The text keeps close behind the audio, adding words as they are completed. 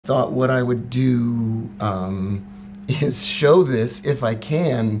thought what I would do is show this if I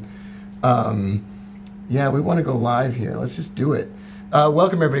can. Yeah, we want to go live here. Let's just do it.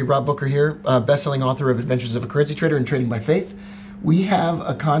 Welcome everybody, Rob Booker here, best-selling author of Adventures of a Currency Trader and Trading by Faith. We have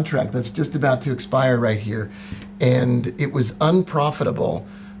a contract that's just about to expire right here, and it was unprofitable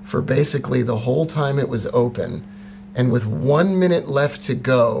for basically the whole time it was open. And with 1 minute left to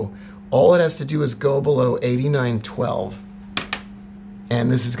go, all it has to do is go below 89.12. And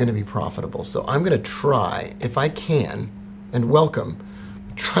this is going to be profitable. So I'm going to try, if I can, and welcome,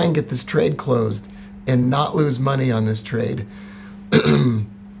 try and get this trade closed and not lose money on this trade.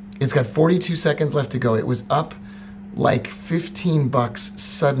 It's got 42 seconds left to go. It was up like 15 bucks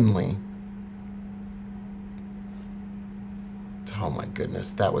suddenly. Oh my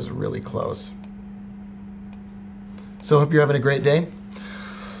goodness, that was really close. So hope you're having a great day.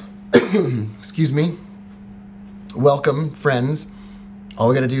 Excuse me. Welcome, friends. All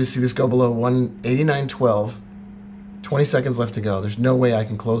we got to do is see this go below 189.12. 20 seconds left to go. There's no way I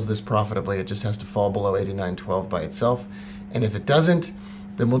can close this profitably. It just has to fall below 89.12 by itself. And if it doesn't,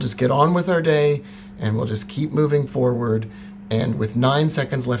 then we'll just get on with our day and we'll just keep moving forward. And with 9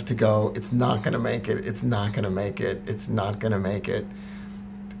 seconds left to go, it's not going to make it. It's not going to make it. It's not going to make it.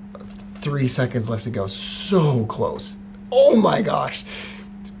 3 seconds left to go. So close. Oh my gosh.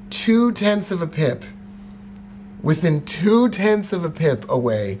 0.2 of a pip. Within 0.2 of a pip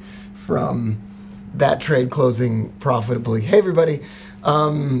away from that trade closing profitably. Hey everybody,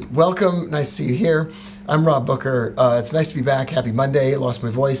 welcome, nice to see you here. I'm Rob Booker. It's nice to be back. Happy Monday. I lost my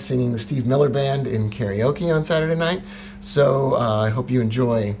voice singing the Steve Miller Band in karaoke on Saturday night. So I hope you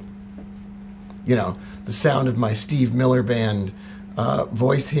enjoy, the sound of my Steve Miller Band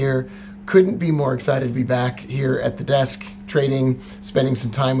voice here. Couldn't be more excited to be back here at the desk, trading, spending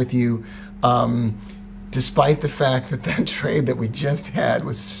some time with you. Despite the fact that that trade that we just had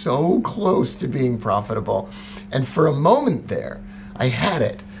was so close to being profitable. And for a moment there, I had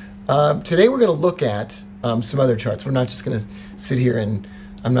it. Today we're going to look at some other charts. We're not just going to sit here and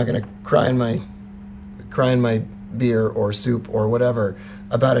I'm not going to cry in my beer or soup or whatever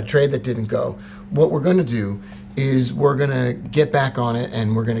about a trade that didn't go. What we're going to do is we're going to get back on it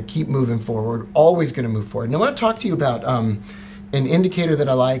and we're going to keep moving forward, always going to move forward. And I want to talk to you about an indicator that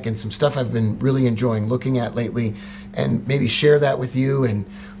I like and some stuff I've been really enjoying looking at lately, and maybe share that with you, and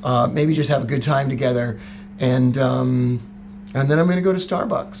maybe just have a good time together. And then I'm going to go to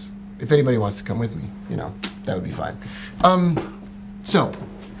Starbucks. If anybody wants to come with me, that would be fine. So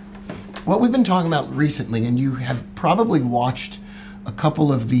what we've been talking about recently, and you have probably watched a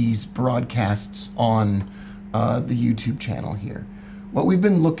couple of these broadcasts on the YouTube channel here. What we've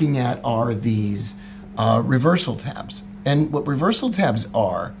been looking at are these reversal tabs. And what reversal tabs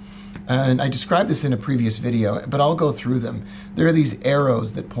are, and I described this in a previous video, but I'll go through them. There are these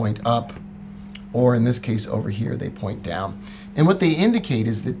arrows that point up, or in this case over here, they point down. And what they indicate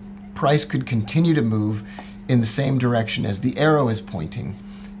is that price could continue to move in the same direction as the arrow is pointing.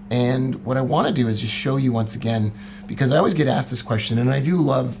 And what I want to do is just show you once again, because I always get asked this question, and I do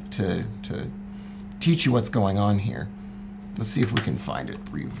love to teach you what's going on here. Let's see if we can find it.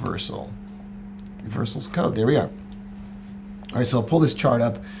 Reversal's code. There we are. All right, so I'll pull this chart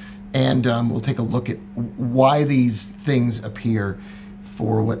up, and we'll take a look at why these things appear,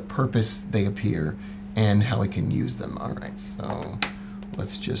 for what purpose they appear, and how we can use them. All right, so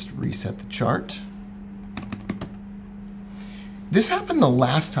let's just reset the chart. This happened the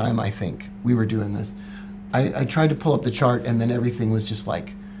last time, I think, we were doing this. I tried to pull up the chart, and then everything was just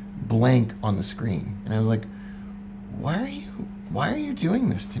like blank on the screen. And I was like, why are you doing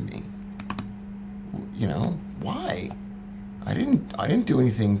this to me? Why? I didn't do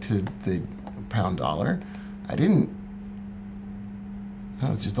anything to the pound dollar. No,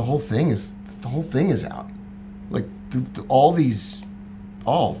 it's just the whole thing is out. Like that's all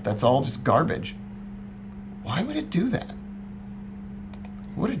just garbage. Why would it do that?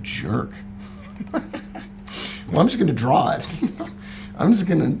 What a jerk. Well, I'm just gonna draw it. I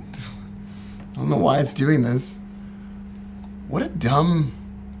don't know why it's doing this.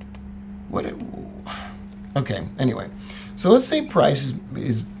 Okay, anyway. So let's say price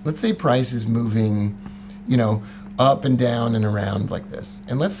is moving, up and down and around like this.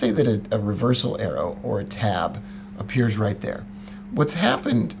 And let's say that a reversal arrow or a tab appears right there. What's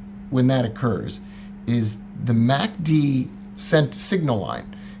happened when that occurs is the MACD signal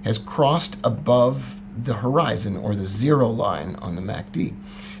line has crossed above the horizon, or the 0 line on the MACD.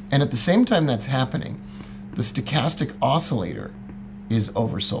 And at the same time that's happening, the stochastic oscillator is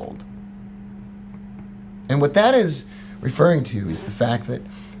oversold. And what that is referring to is the fact that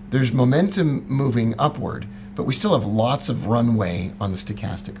there's momentum moving upward, but we still have lots of runway on the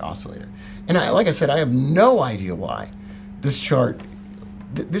stochastic oscillator. And like I said, I have no idea why this chart,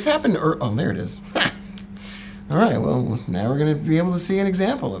 this happened, oh, there it is. All right, well, now we're going to be able to see an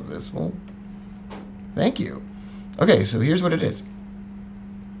example of this. Well, thank you. Okay, so here's what it is.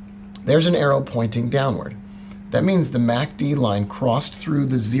 There's an arrow pointing downward. That means the MACD line crossed through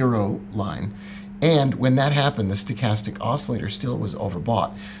the 0 line. And when that happened, the stochastic oscillator still was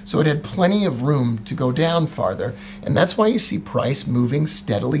overbought. So it had plenty of room to go down farther. And that's why you see price moving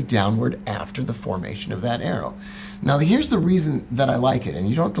steadily downward after the formation of that arrow. Now, here's the reason that I like it. And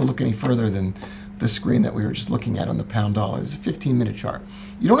you don't have to look any further than the screen that we were just looking at on the pound dollar. It's a 15-minute chart.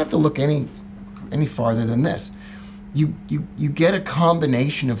 You don't have to look any farther than this. You get a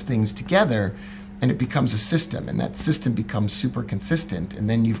combination of things together, and it becomes a system, and that system becomes super consistent, and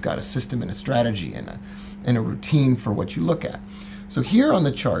then you've got a system and a strategy and a routine for what you look at. So here on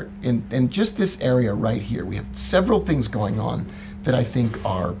the chart, in just this area right here, we have several things going on that I think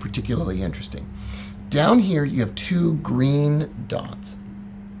are particularly interesting. Down here, you have 2 green dots.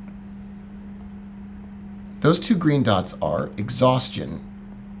 Those 2 green dots are exhaustion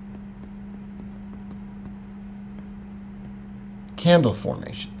candle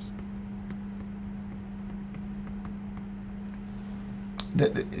formations.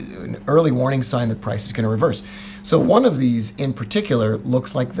 An early warning sign that price is going to reverse. So one of these in particular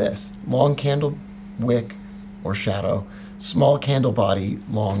looks like this: long candle wick or shadow, small candle body,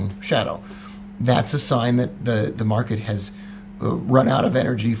 long shadow. That's a sign that the market has run out of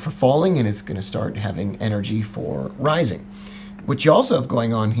energy for falling and is going to start having energy for rising. What you also have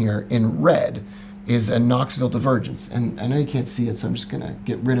going on here in red is a Knoxville divergence. And I know you can't see it, so I'm just going to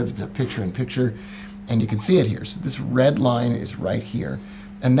get rid of the picture-in-picture, and you can see it here. So this red line is right here,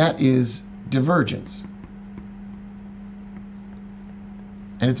 and that is divergence.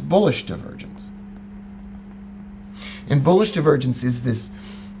 And it's bullish divergence. And bullish divergence is this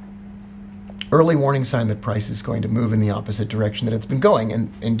early warning sign that price is going to move in the opposite direction that it's been going.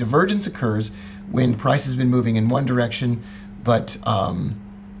 And divergence occurs when price has been moving in one direction, but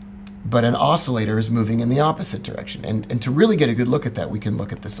an oscillator is moving in the opposite direction. And to really get a good look at that, we can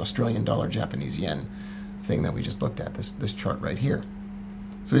look at this Australian dollar Japanese yen thing that we just looked at, this chart right here.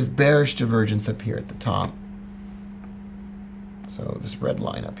 So we have bearish divergence up here at the top. So this red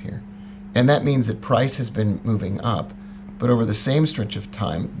line up here. And that means that price has been moving up, but over the same stretch of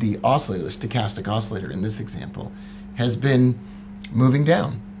time, the oscillator, the stochastic oscillator in this example, has been moving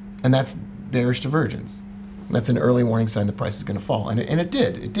down. And that's bearish divergence. That's an early warning sign the price is going to fall. And it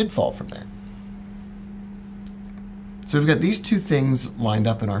did. It did fall from there. So we've got these 2 things lined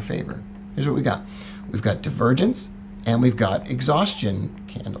up in our favor. Here's what we got. We've got divergence, and we've got exhaustion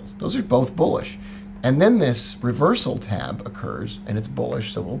candles. Those are both bullish. And then this reversal tab occurs, and it's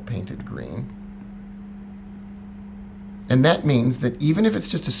bullish, so we'll paint it green. And that means that even if it's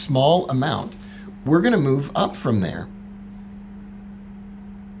just a small amount, we're going to move up from there.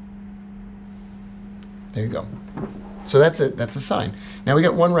 There you go. So that's a sign. Now we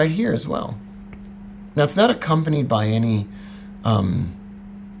got one right here as well. Now it's not accompanied by any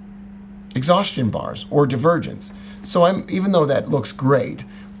exhaustion bars or divergence. So even though that looks great,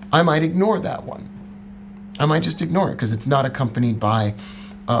 I might ignore that one. I might just ignore it because it's not accompanied by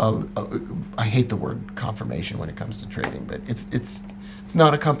I hate the word confirmation when it comes to trading, but it's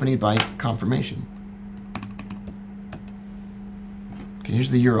not accompanied by confirmation. Okay,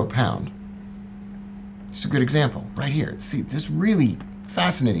 here's the euro pound. It's a good example right here. See, this is really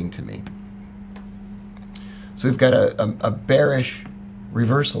fascinating to me. So we've got a bearish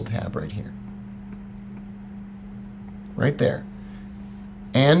reversal tab right here. Right there.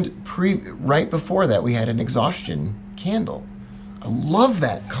 And right before that, we had an exhaustion candle. I love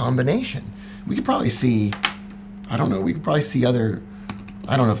that combination. We could probably see, I don't know, we could probably see other,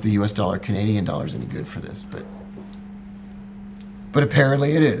 I don't know if the US dollar, Canadian dollar is any good for this, but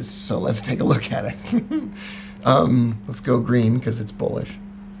apparently it is. So let's take a look at it. Let's go green because it's bullish.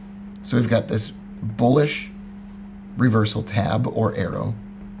 So we've got this bullish reversal tab or arrow.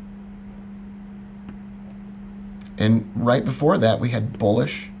 And right before that, we had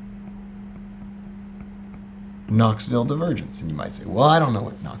bullish Knoxville divergence. And you might say, well, I don't know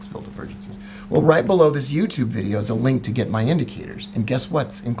what Knoxville divergence is. Well, right below this YouTube video is a link to get my indicators. And guess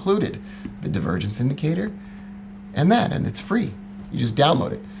what's included? The divergence indicator and it's free. You just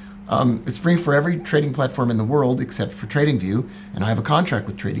download it. It's free for every trading platform in the world except for TradingView. And I have a contract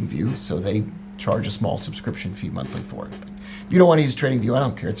with TradingView, so they charge a small subscription fee monthly for it. But if you don't want to use TradingView, I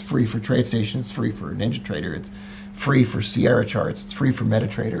don't care. It's free for TradeStation. It's free for NinjaTrader. It's free for Sierra Charts. It's free for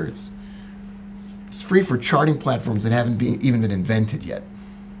MetaTrader. It's free for charting platforms that haven't even been invented yet.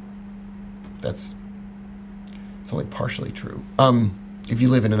 It's only partially true. If you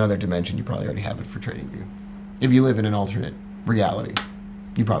live in another dimension, you probably already have it for TradingView. If you live in an alternate reality,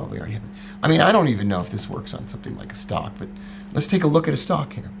 you probably already have it. I mean, I don't even know if this works on something like a stock, but let's take a look at a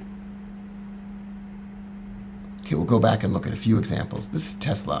stock here. Okay, we'll go back and look at a few examples. This is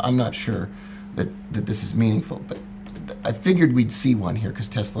Tesla. I'm not sure that this is meaningful, but I figured we'd see one here because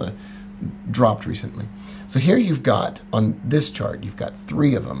Tesla dropped recently. So here you've got, on this chart, you've got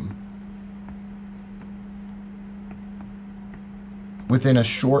 3 of them within a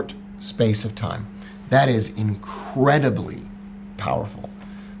short space of time. That is incredibly powerful.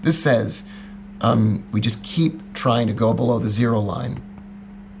 This says we just keep trying to go below the 0 line,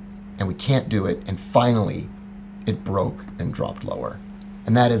 and we can't do it, and finally it broke and dropped lower.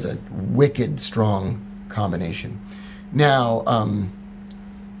 And that is a wicked strong combination. Now,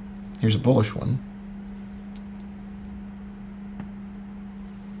 here's a bullish one.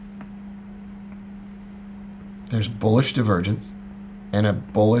 There's bullish divergence and a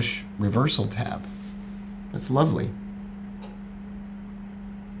bullish reversal tab. That's lovely.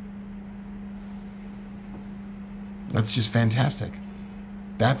 That's just fantastic.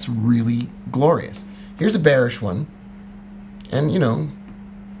 That's really glorious. Here's a bearish one. And, you know,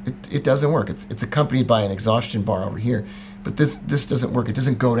 it doesn't work. It's accompanied by an exhaustion bar over here. But this doesn't work. It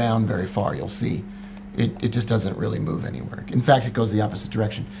doesn't go down very far, you'll see. It just doesn't really move anywhere. In fact, it goes the opposite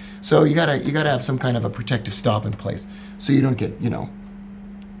direction. So you gotta have some kind of a protective stop in place so you don't get, you know,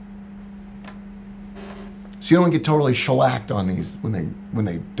 so you don't get totally shellacked on these when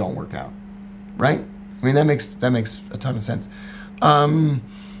they don't work out, right? I mean, that makes a ton of sense.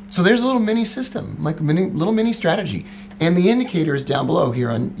 So there's a little mini system, like little mini strategy, and the indicator is down below here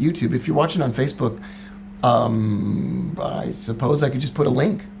on YouTube. If you're watching on Facebook, I suppose I could just put a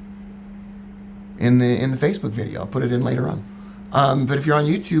link in the Facebook video. I'll put it in later on. But if you're on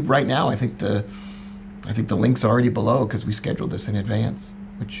YouTube right now, I think the link's already below because we scheduled this in advance,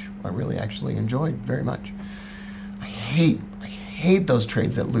 which I really actually enjoyed very much. I hate those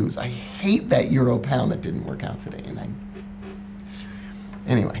trades that lose. I hate that euro pound that didn't work out today. And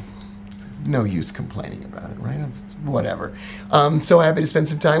anyway, no use complaining about it, right? Whatever. So happy to spend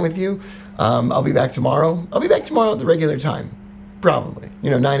some time with you. I'll be back tomorrow. I'll be back tomorrow at the regular time, probably.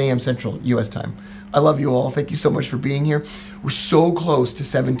 9 a.m. Central U.S. time. I love you all. Thank you so much for being here. We're so close to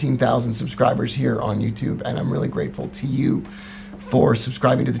 17,000 subscribers here on YouTube, and I'm really grateful to you for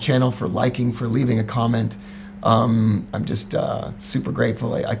subscribing to the channel, for liking, for leaving a comment. I'm just super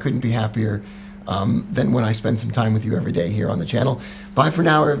grateful. I couldn't be happier than when I spend some time with you every day here on the channel. Bye for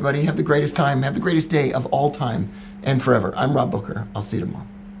now, everybody. Have the greatest time. Have the greatest day of all time and forever. I'm Rob Booker. I'll see you tomorrow.